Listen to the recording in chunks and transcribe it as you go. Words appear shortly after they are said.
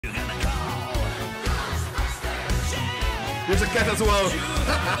There's a cat as well.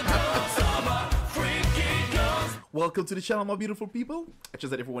 Welcome to the channel, my beautiful people. I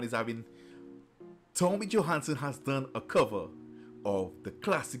trust that everyone is having. Tommy Johansson has done a cover of the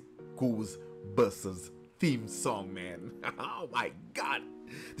classic Ghostbusters theme song, man. Oh my god,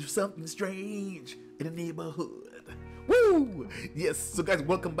 there's something strange in the neighborhood. Woo! Yes, so guys,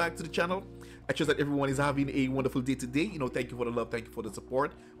 welcome back to the channel. I trust that everyone is having a wonderful day today. You know, thank you for the love, thank you for the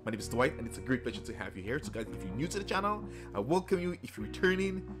support. My name is Dwight, and it's a great pleasure to have you here. So guys, if you're new to the channel, I welcome you. If you're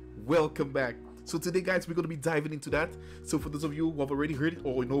returning, welcome back. So today, guys, we're going to be diving into that. So for those of you who have already heard it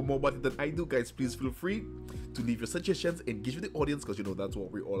or know more about it than I do, guys, please feel free to leave your suggestions, engage with the audience, because you know that's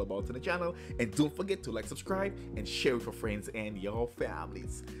what we're all about in the channel. And don't forget to like, subscribe, and share with your friends and your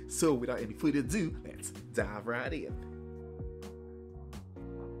families. So without any further ado, let's dive right in.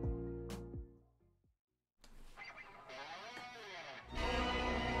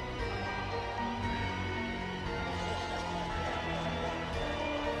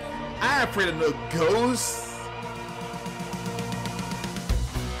 I'm afraid of no ghosts.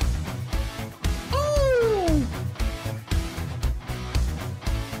 Ooh.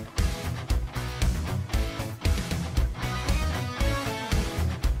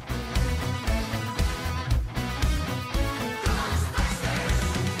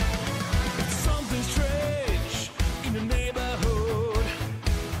 It's something strange in the neighborhood.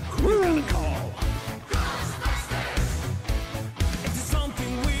 Who you gonna call? It's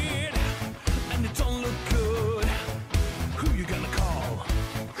something weird and it don't look good. Who you gonna call?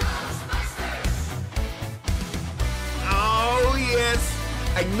 Oh yes,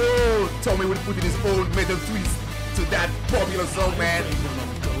 I know Tommy would put in his own metal twist to that popular song, man.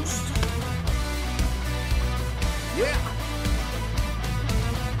 Ghost. Yeah.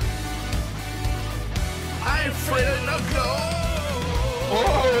 I'm afraid of no ghosts.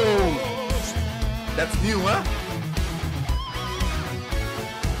 Oh, that's new, huh?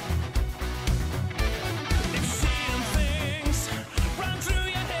 If seeing things run through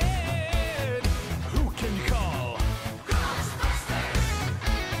your head, who can you call?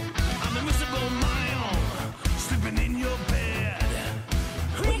 I'm invisible mile, sleeping in your bed.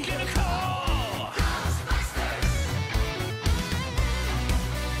 Who can you call?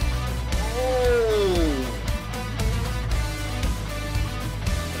 Oh.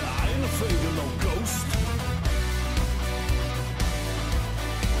 I ain't afraid of no ghost.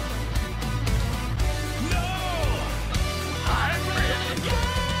 No, I'm afraid of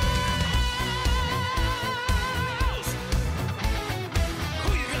ghosts. Who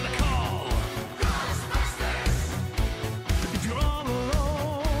you gonna call? If you're all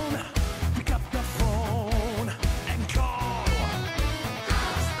alone, pick up the phone and call.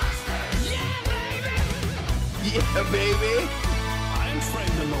 Yeah, baby. Yeah, baby. I ain't afraid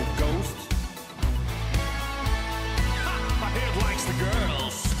of no ghosts. Ha, my head likes the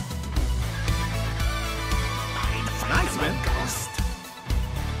girls. I ain't afraid Nice, of no man. ghost.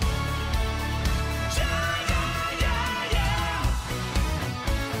 Yeah, yeah, yeah, yeah.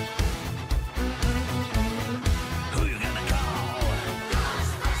 Who you gonna call?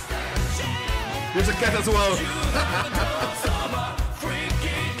 Yeah. There's a cat as well.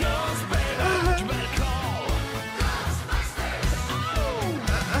 Freaky ghost, baby. You better call.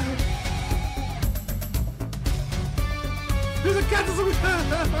 There's a cat as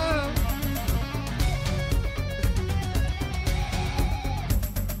well.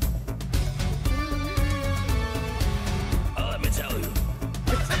 Let me tell you.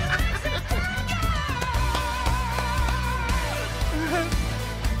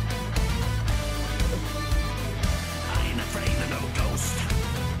 I ain't afraid of no ghost.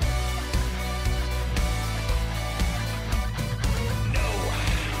 No.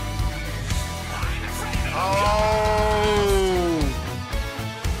 I ain't afraid of no Oh.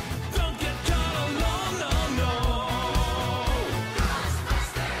 Don't get caught alone, no, no.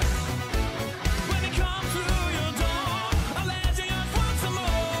 When it comes through your door, I'll let you in for some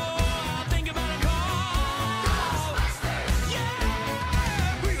more. Think about a call. Yeah,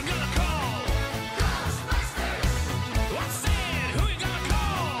 who you gonna call? I said, who you gonna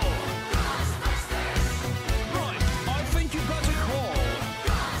call? Right, I think you better call.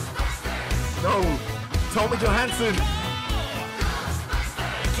 No, Tommy Johansson. I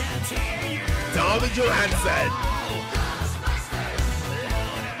can't hear you. Tommy Johansson.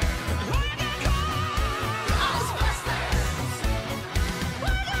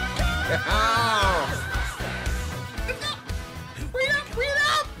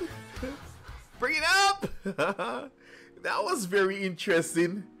 Bring it up. That was very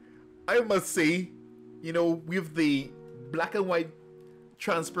interesting, I must say. You know, with the black and white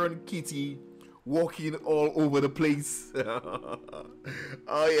transparent kitty walking all over the place. Oh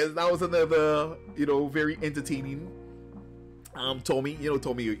yes, that was another, you know, very entertaining. Tommy, you know,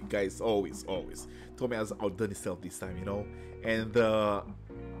 Tommy, guys, always Tommy has outdone himself this time, you know, and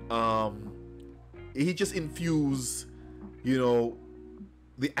he just infused, you know,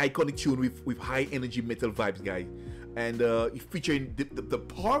 the iconic tune with high energy metal vibes, guy, and featuring the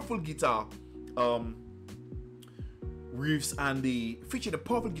powerful guitar riffs and featuring the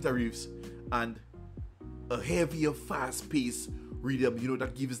powerful guitar riffs and a heavier, fast-paced rhythm, you know,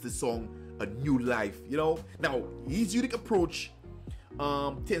 that gives the song a new life, you know. Now, his unique approach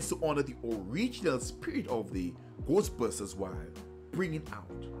tends to honor the original spirit of the Ghostbusters while bringing out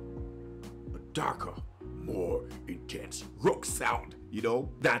a darker, more intense rock sound, you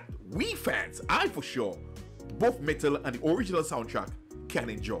know, that we fans, I for sure, both metal and the original soundtrack, can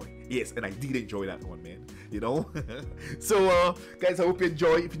enjoy. Yes, and I did enjoy that one, man, you know. So guys, I hope you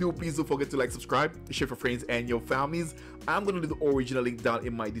enjoy. If you do, please don't forget to like, subscribe, share for friends and your families. I'm gonna leave the original link down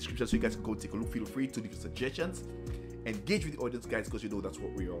in my description so you guys can go take a look. Feel free to leave suggestions, engage with the audience, guys, because you know that's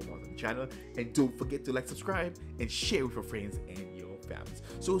what we're all about on the channel. And don't forget to like, subscribe, and share with your friends and your families.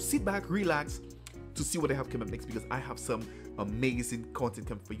 So sit back, relax to see what I have coming up next, because I have some amazing content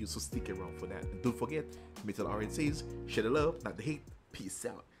coming for you, so stick around for that. And don't forget, Metal RN says, share the love, not the hate. Peace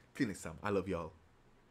out. Till next time, I love y'all.